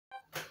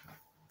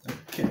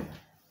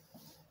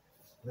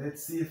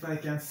Let's see if I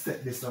can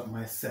set this up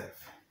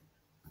myself.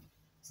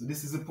 So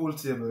this is the pool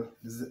table.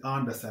 This is the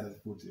underside of the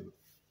pool table.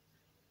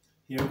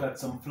 Here we got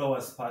some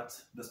flower spot.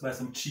 Just buy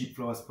some cheap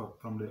flower spot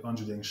from the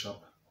 100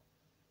 shop.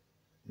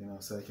 You know,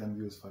 so I can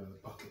use for the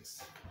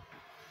pockets.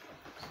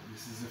 So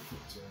this is the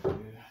foot right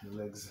here, the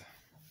legs.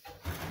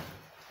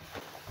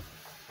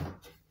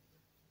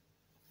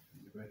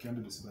 I can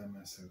do this by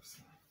myself,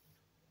 so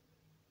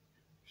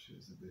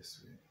shows the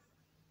best way.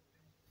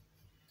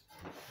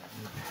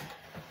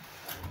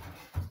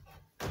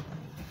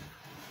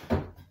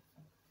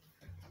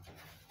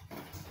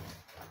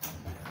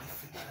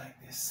 Fit like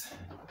this.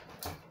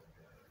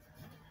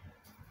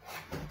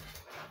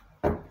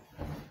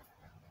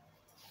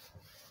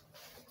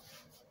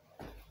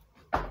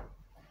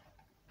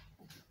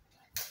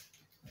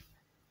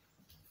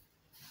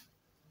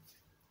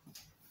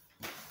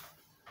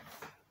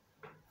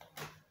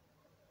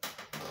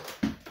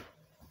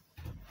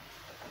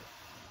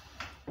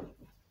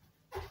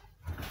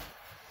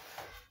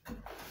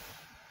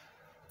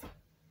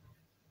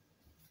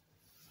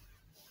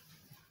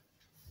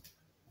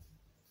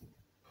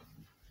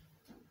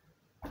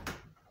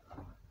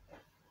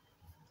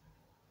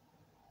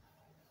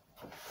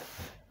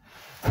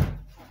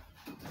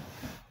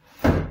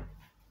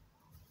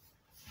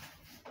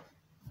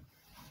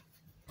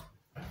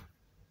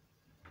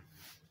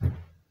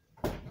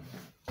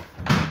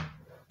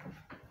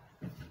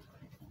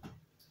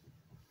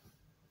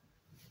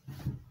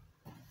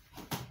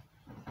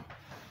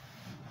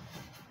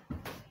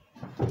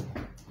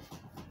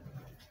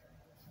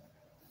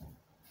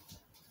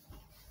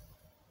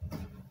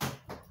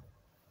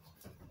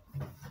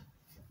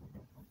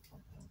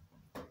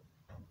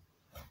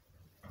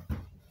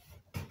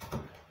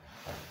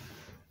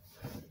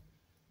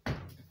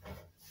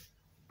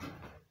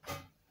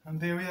 And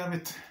there we have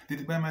it.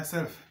 Did it by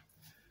myself.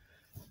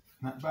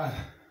 Not bad.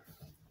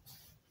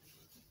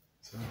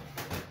 So,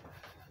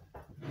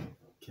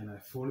 can I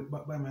fold it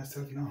back by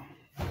myself now?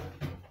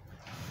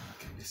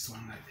 Okay, this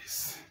one like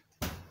this.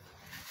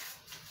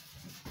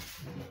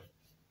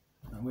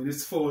 And when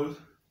it's full,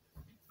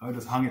 I'll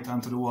just hang it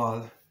onto the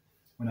wall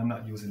when I'm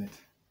not using it.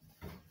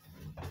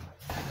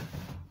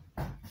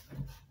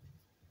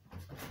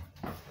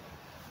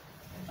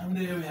 And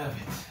there we have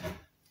it.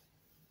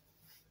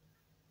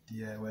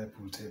 DIY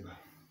pool table.